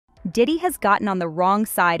Diddy has gotten on the wrong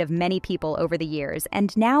side of many people over the years,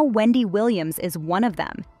 and now Wendy Williams is one of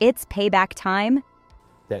them. It's payback time.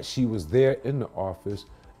 That she was there in the office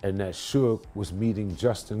and that Suge was meeting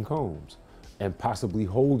Justin Combs and possibly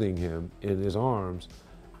holding him in his arms,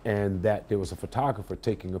 and that there was a photographer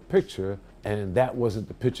taking a picture, and that wasn't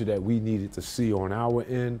the picture that we needed to see on our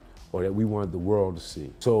end or that we wanted the world to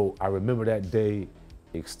see. So I remember that day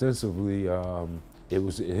extensively. It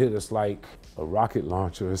hit us like a rocket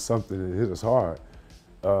launcher or something. It hit us hard.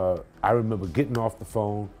 I remember getting off the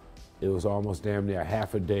phone. It was almost damn near a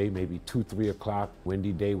half a day, maybe 2, 3 o'clock.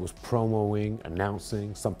 Wendy Day was promoing,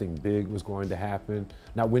 announcing something big was going to happen.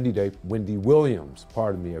 Not Wendy Day, Wendy Williams,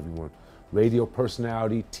 pardon me everyone. Radio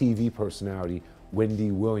personality, TV personality, Wendy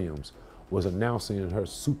Williams was announcing in her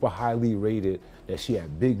super highly rated that she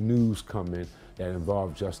had big news coming that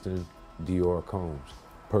involved Justin Dior Combs.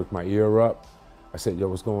 Perked my ear up. I said, yo,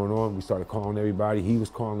 what's going on? We started calling everybody. He was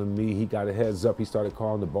calling me. He got a heads up. He started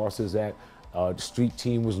calling the bosses at the street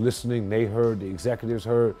team was listening. They heard, the executives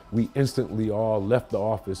heard. We instantly all left the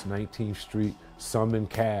office, 19th Street, some in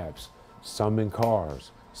cabs, some in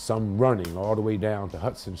cars, some running all the way down to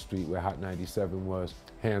Hudson Street where Hot 97 was,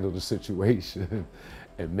 handle the situation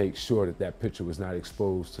and make sure that that picture was not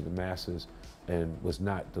exposed to the masses and was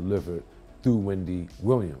not delivered through Wendy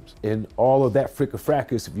Williams. In all of that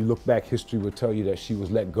fricka-fracas, if you look back, history would tell you that she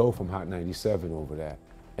was let go from Hot 97 over that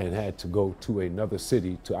and had to go to another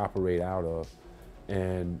city to operate out of.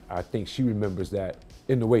 And I think she remembers that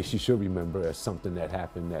in the way she should remember as something that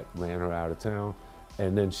happened that ran her out of town.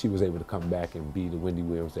 And then she was able to come back and be the Wendy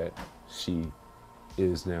Williams that she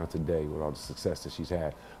is now today with all the success that she's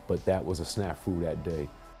had. But that was a snafu that day.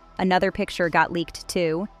 Another picture got leaked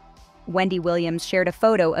too. Wendy Williams shared a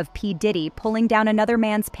photo of P. Diddy pulling down another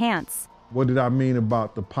man's pants. What did I mean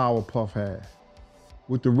about the power Puff had?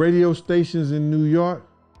 With the radio stations in New York,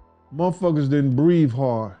 motherfuckers didn't breathe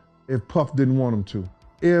hard if Puff didn't want them to.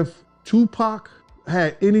 If Tupac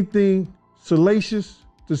had anything salacious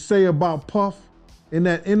to say about Puff in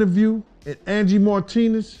that interview, and Angie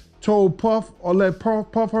Martinez told Puff or let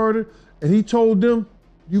Puff heard it, and he told them,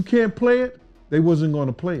 you can't play it, they wasn't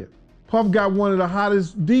gonna play it. Puff got one of the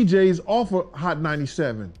hottest DJs off of Hot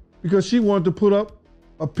 97 because she wanted to put up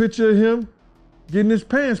a picture of him getting his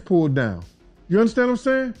pants pulled down. You understand what I'm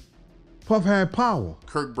saying? Puff had power.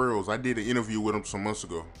 Kirk Burrows, I did an interview with him some months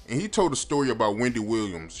ago, and he told a story about Wendy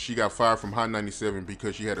Williams. She got fired from Hot 97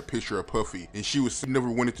 because she had a picture of Puffy, and she never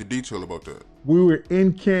went into detail about that. We were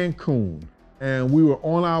in Cancun, and we were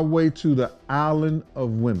on our way to the Island of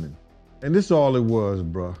Women. And this is all it was,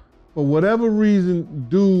 bruh. For whatever reason,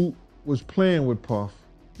 dude was playing with Puff.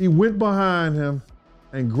 He went behind him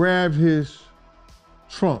and grabbed his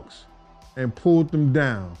trunks and pulled them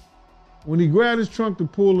down. When he grabbed his trunk to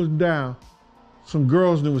pull them down, some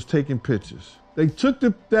girls was taking pictures. They took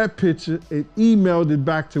that picture and emailed it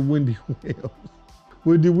back to Wendy Williams.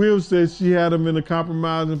 Wendy Williams said she had him in a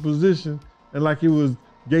compromising position and like it was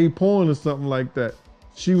gay porn or something like that.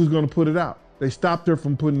 She was gonna put it out. They stopped her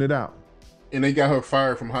from putting it out. And they got her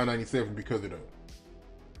fired from Hot 97 because of that.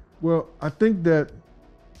 Well, I think that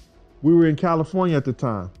we were in California at the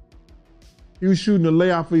time. He was shooting a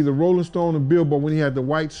layout for either Rolling Stone or Billboard when he had the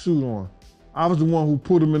white suit on. I was the one who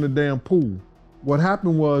put him in the damn pool. What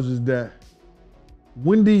happened was that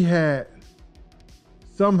Wendy had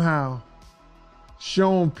somehow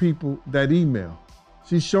shown people that email.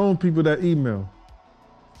 She's shown people that email.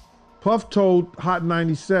 Puff told Hot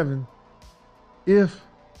 97 if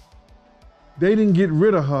they didn't get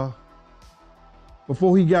rid of her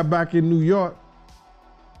before he got back in New York,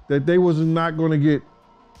 that they was not gonna get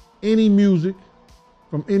any music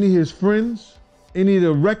from any of his friends, any of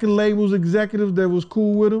the record labels executives that was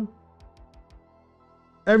cool with him.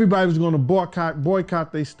 Everybody was gonna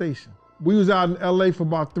boycott their station. We was out in LA for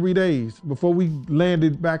about 3 days before we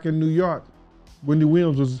landed back in New York. Wendy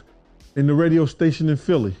Williams was in the radio station in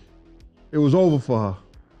Philly. It was over for her.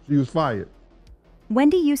 She was fired.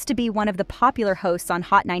 Wendy used to be one of the popular hosts on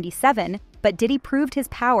Hot 97, but Diddy proved his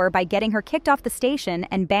power by getting her kicked off the station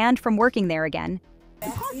and banned from working there again. The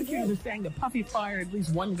prosecutors are saying that Puffy fired at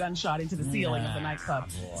least one gunshot into the ceiling of the nightclub,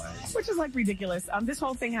 which is like ridiculous. This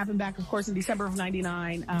whole thing happened back, of course, in December of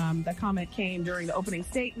 '99. That comment came during the opening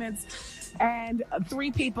statements, and 3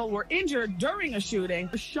 people were injured during a shooting.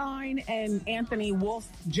 Shine and Anthony Wolf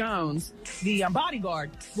Jones, the bodyguard,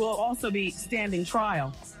 will also be standing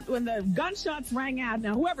trial. when the gunshots rang out,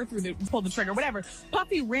 now whoever pulled the trigger, whatever,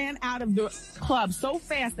 Puffy ran out of the club so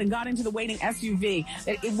fast and got into the waiting SUV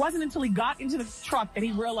that it wasn't until he got into the truck that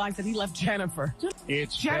he realized that he left Jennifer.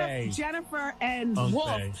 Jennifer and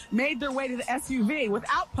Wolf made their way to the SUV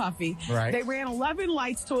without Puffy. Right. They ran 11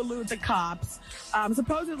 lights to elude the cops.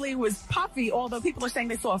 Supposedly it was Puffy, although people are saying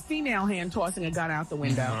they saw a female hand tossing a gun out the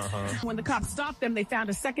window. When the cops stopped them, they found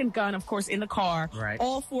a second gun, of course, in the car. Right.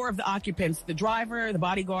 All four of the occupants, the driver, the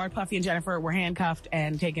bodyguard, Puffy and Jennifer, were handcuffed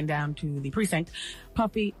and taken down to the precinct.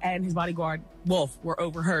 Puffy and his bodyguard, Wolf, were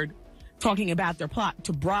overheard talking about their plot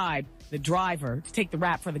to bribe the driver to take the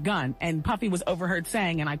rap for the gun. And Puffy was overheard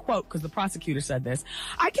saying, and I quote, because the prosecutor said this,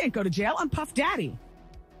 "I can't go to jail, I'm Puff Daddy."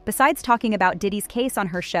 Besides talking about Diddy's case on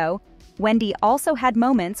her show, Wendy also had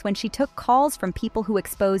moments when she took calls from people who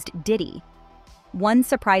exposed Diddy. One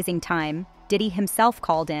surprising time, Diddy himself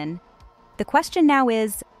called in. The question now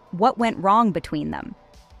is, what went wrong between them?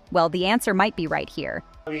 Well, the answer might be right here.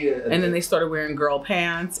 And then they started wearing girl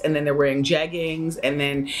pants, and then they're wearing jeggings, and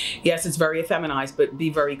then, yes, it's very effeminized, but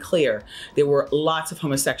be very clear. There were lots of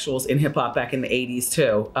homosexuals in hip hop back in the 80s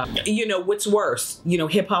too. You know, what's worse? You know,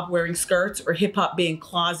 hip hop wearing skirts or hip hop being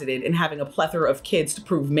closeted and having a plethora of kids to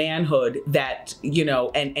prove manhood that, you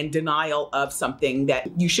know, and denial of something that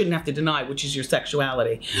you shouldn't have to deny, which is your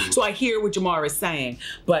sexuality. So I hear what Jamar is saying,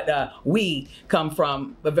 but we come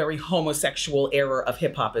from a very homosexual era of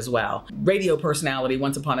hip hop as well. Radio personality,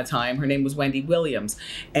 once upon a time, her name was Wendy Williams,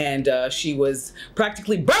 and she was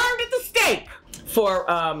practically burned at the stake for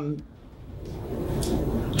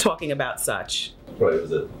talking about such. Right, it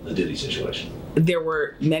was the Diddy situation. There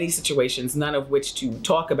were many situations, none of which to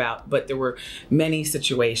talk about, but there were many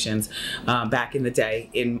situations back in the day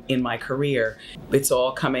in my career. It's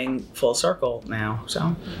all coming full circle now.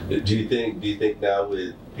 So, do you think now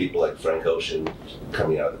with people like Frank Ocean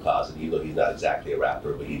coming out of the closet, you know, he's not exactly a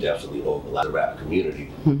rapper, but he definitely owns a lot of the rap community.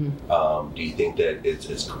 Do you think that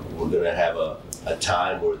we're gonna have a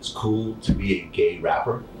time where it's cool to be a gay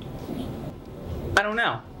rapper? I don't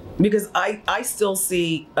know. Because I still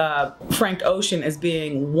see Frank Ocean as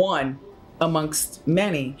being one amongst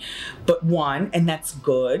many, but one, and that's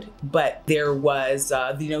good. But there was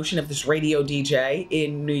the notion of this radio DJ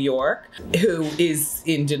in New York who is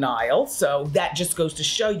in denial. So that just goes to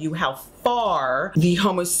show you how far the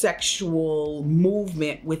homosexual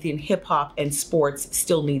movement within hip hop and sports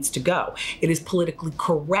still needs to go. It is politically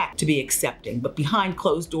correct to be accepting, but behind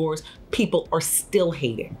closed doors, people are still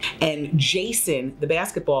hating. And Jason, the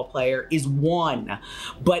basketball player, is one,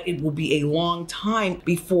 but it will be a long time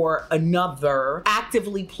before another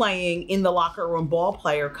actively playing in the locker room ball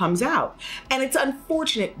player comes out. And it's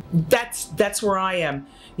unfortunate. That's where I am,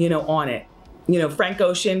 you know, on it. You know, Frank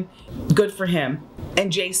Ocean, good for him.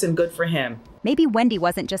 And Jason, good for him. Maybe Wendy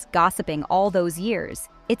wasn't just gossiping all those years.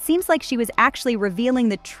 It seems like she was actually revealing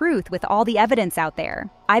the truth with all the evidence out there.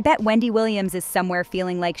 I bet Wendy Williams is somewhere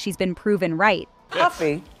feeling like she's been proven right.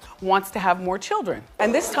 Puffy wants to have more children,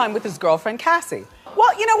 and this time with his girlfriend, Cassie.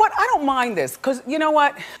 Well, you know what? I don't mind this, because you know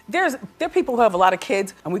what? There are people who have a lot of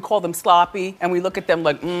kids, and we call them sloppy, and we look at them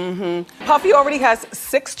like, Puffy already has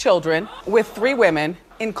 6 children with 3 women,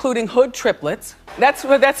 including hood triplets.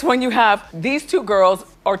 That's when you have these 2 girls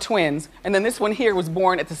are twins, and then this one here was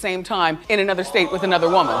born at the same time in another state with another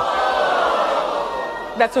woman.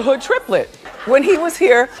 That's a hood triplet. When he was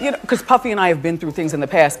here, you know, because Puffy and I have been through things in the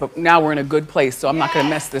past, but now we're in a good place, so I'm not gonna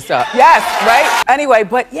mess this up. Yes, right? Anyway,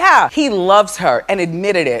 but yeah, he loves her and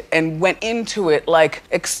admitted it and went into it like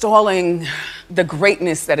extolling the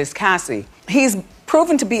greatness that is Cassie. He's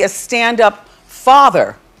proven to be a stand-up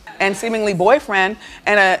father and seemingly boyfriend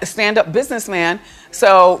and a stand-up businessman.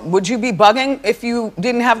 So would you be bugging if you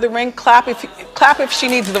didn't have the ring? Clap if she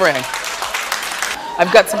needs the ring.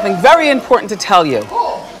 I've got something very important to tell you.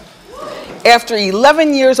 After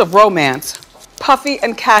 11 years of romance, Puffy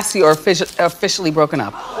and Cassie are officially broken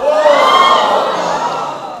up.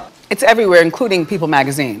 It's everywhere, including People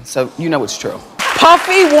magazine, so you know it's true.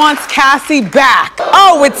 Puffy wants Cassie back.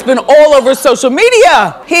 Oh, it's been all over social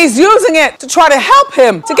media. He's using it to try to help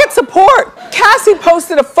him, to get support. Cassie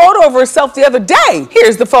posted a photo of herself the other day.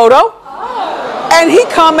 Here's the photo. And he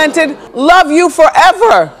commented, "Love you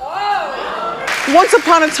forever." Once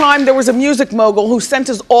upon a time, there was a music mogul who sent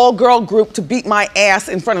his all-girl group to beat my ass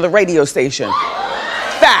in front of the radio station.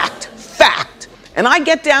 Fact. And I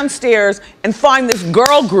get downstairs and find this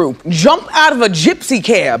girl group jump out of a gypsy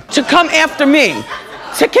cab to come after me.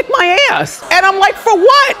 to kick my ass. And I'm like, for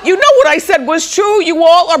what? You know what I said was true. You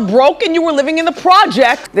all are broke and you were living in the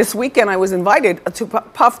project. This weekend I was invited to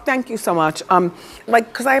Puff, thank you so much.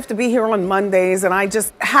 Because I have to be here on Mondays and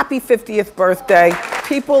happy 50th birthday.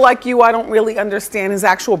 People like you, I don't really understand. His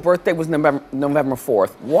actual birthday was November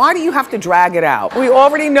 4th. Why do you have to drag it out? We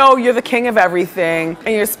already know you're the king of everything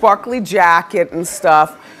and your sparkly jacket and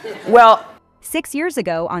stuff. Well, 6 years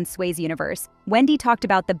ago on Sway's Universe, Wendy talked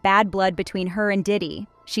about the bad blood between her and Diddy.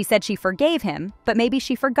 She said she forgave him, but maybe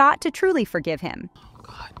she forgot to truly forgive him. Oh,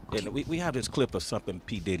 God. And we have this clip of something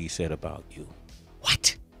P. Diddy said about you.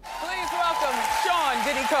 What? please welcome Sean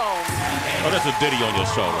Diddy Combs. Oh, that's a Diddy on your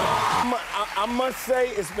show, right? I must say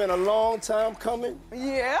it's been a long time coming.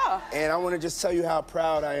 Yeah. And I want to just tell you how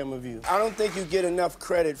proud I am of you. I don't think you get enough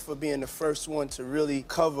credit for being the first one to really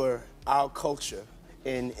cover our culture.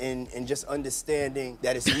 And just understanding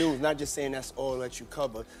that it's news, not just saying that's all that you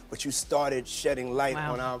cover, but you started shedding light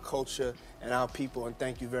on our culture and our people, and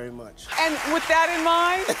thank you very much. And with that in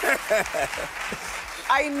mind,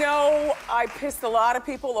 I know I pissed a lot of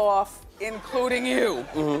people off, including you,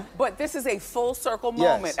 but this is a full circle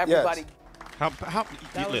moment, everybody.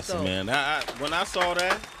 Listen, man, when I saw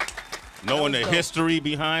that, knowing the history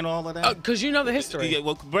behind all of that? Because you know the history. Yeah,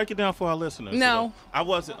 well, break it down for our listeners. No. I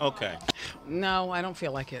wasn't, okay. No, I don't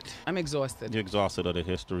feel like it. I'm exhausted. You're exhausted of the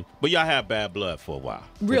history. But y'all had bad blood for a while.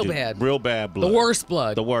 Real bad. Real bad blood. The worst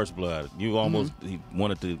blood. The worst blood. You almost he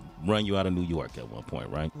wanted to run you out of New York at one point,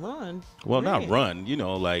 right? Run? Well, not run, you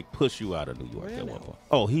know, like push you out of New York at one point.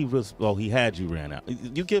 Oh, he had you ran out.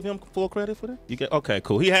 You give him full credit for that? Okay,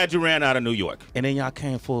 cool. He had you ran out of New York. And then y'all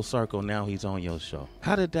came full circle. Now he's on your show.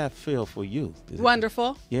 How did that feel for you?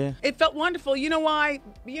 Wonderful. Yeah. It felt wonderful. You know why?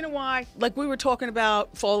 Like we were talking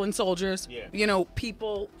about fallen soldiers. Yeah. You know,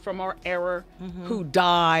 people from our era who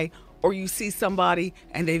die, or you see somebody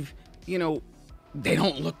and they've, they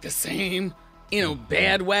don't look the same,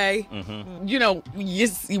 bad way. You know,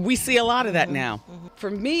 we see a lot of that now.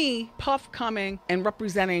 For me, Puff coming and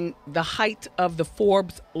representing the height of the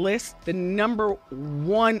Forbes list, the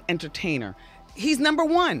 #1 entertainer. He's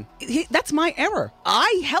 #1. That's my error.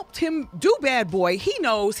 I helped him do Bad Boy. He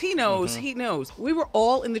knows. He knows. We were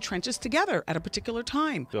all in the trenches together at a particular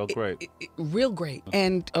time. Felt great. Real great.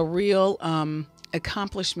 And a real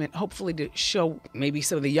accomplishment, hopefully to show maybe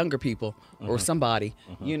some of the younger people or somebody,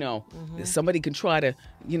 somebody can try to,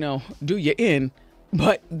 do you in.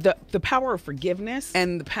 But the power of forgiveness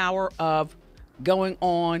and the power of going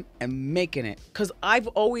on and making it, because I've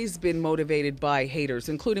always been motivated by haters,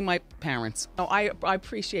 including my parents. Oh, I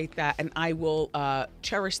appreciate that, and I will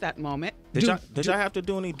cherish that moment. Did y'all have to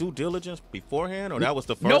do any due diligence beforehand, or that was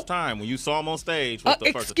the first time when you saw him on stage? Was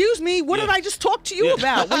the first excuse me, what did I just talk to you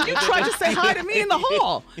about when you tried to say hi to me in the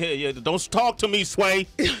hall? Yeah, don't talk to me, Sway.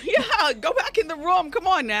 Yeah, go back in the room. Come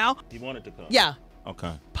on now. He wanted to come. Yeah.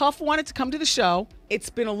 Okay. Puff wanted to come to the show.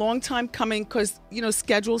 It's been a long time coming because,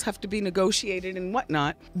 schedules have to be negotiated and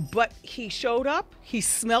whatnot. But he showed up. He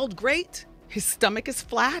smelled great. His stomach is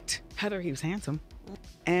flat. Heather, he was handsome.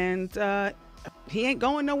 And he ain't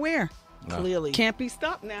going nowhere. No. Clearly. Can't be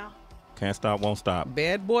stopped now. Can't stop, won't stop.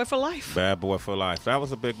 Bad boy for life. Bad boy for life. That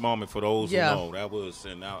was a big moment for those who know. That was,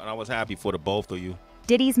 and I was happy for the both of you.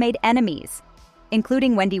 Diddy's made enemies,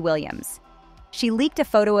 including Wendy Williams. She leaked a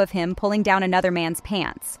photo of him pulling down another man's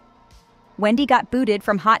pants. Wendy got booted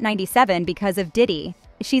from Hot 97 because of Diddy.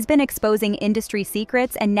 She's been exposing industry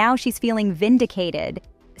secrets, and now she's feeling vindicated.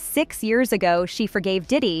 6 years ago, she forgave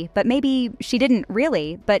Diddy, but maybe she didn't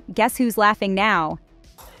really. But guess who's laughing now?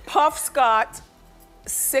 Puff's got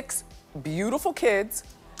 6 beautiful kids,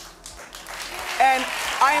 and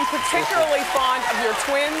I am particularly fond of your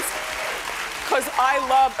twins, because I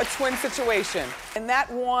love a twin situation. And that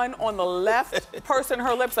one on the left, pursing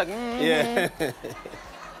her lips like, Yeah.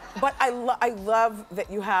 But I love that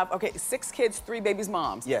you have, 6 kids, 3 babies'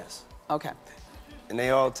 moms. Yes. Okay. And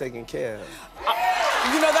they all taken care of.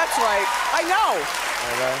 That's right. I know.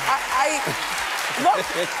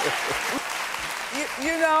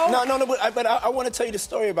 No, but I want to tell you the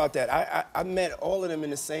story about that. I met all of them in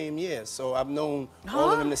the same year, so I've known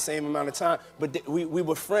all of them the same amount of time. But we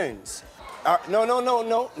were friends. No,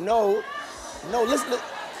 listen.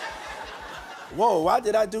 Whoa, why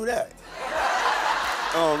did I do that?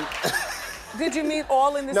 Did you meet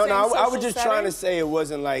all in the same No, I was social just setting? trying to say it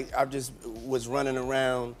wasn't like I just was running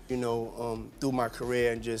around, through my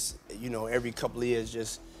career and just, every couple of years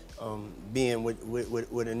just being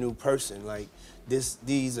with a new person. Like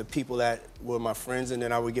these are people that were my friends, and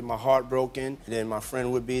then I would get my heart broken, and then my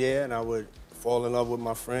friend would be there, and I would fall in love with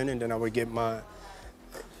my friend, and then I would get my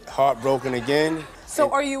heart broken again.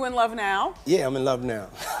 So are you in love now? Yeah, I'm in love now.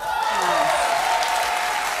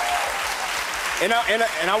 And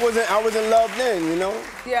I was in love then, you know?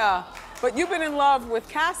 Yeah. But you've been in love with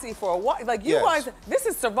Cassie for a while. Like, you Yes. guys, this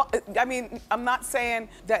is, I mean, I'm not saying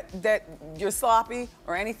that you're sloppy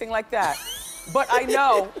or anything like that. But I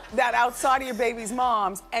know that outside of your baby's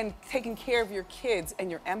moms and taking care of your kids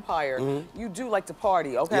and your empire, you do like to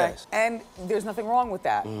party, okay? Yes. And there's nothing wrong with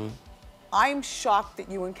that. I'm shocked that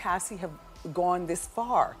you and Cassie have gone this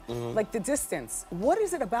far. Like, the distance. What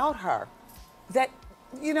is it about her that,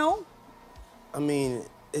 you know? I mean,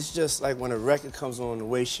 it's just like when a record comes on, the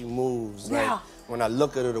way she moves. Yeah. Like when I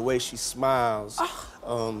look at her, the way she smiles.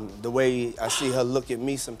 The way I see her look at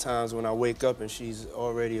me sometimes when I wake up and she's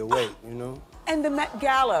already awake, you know? And the Met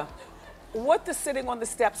Gala, what the sitting on the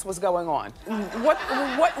steps was going on?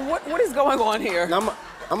 What is going on here? Now,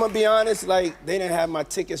 I'm gonna be honest, like, they didn't have my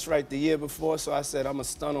tickets right the year before, so I said I'm gonna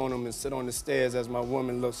stun on them and sit on the stairs as my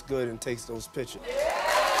woman looks good and takes those pictures.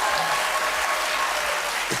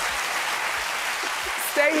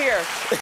 Stay here.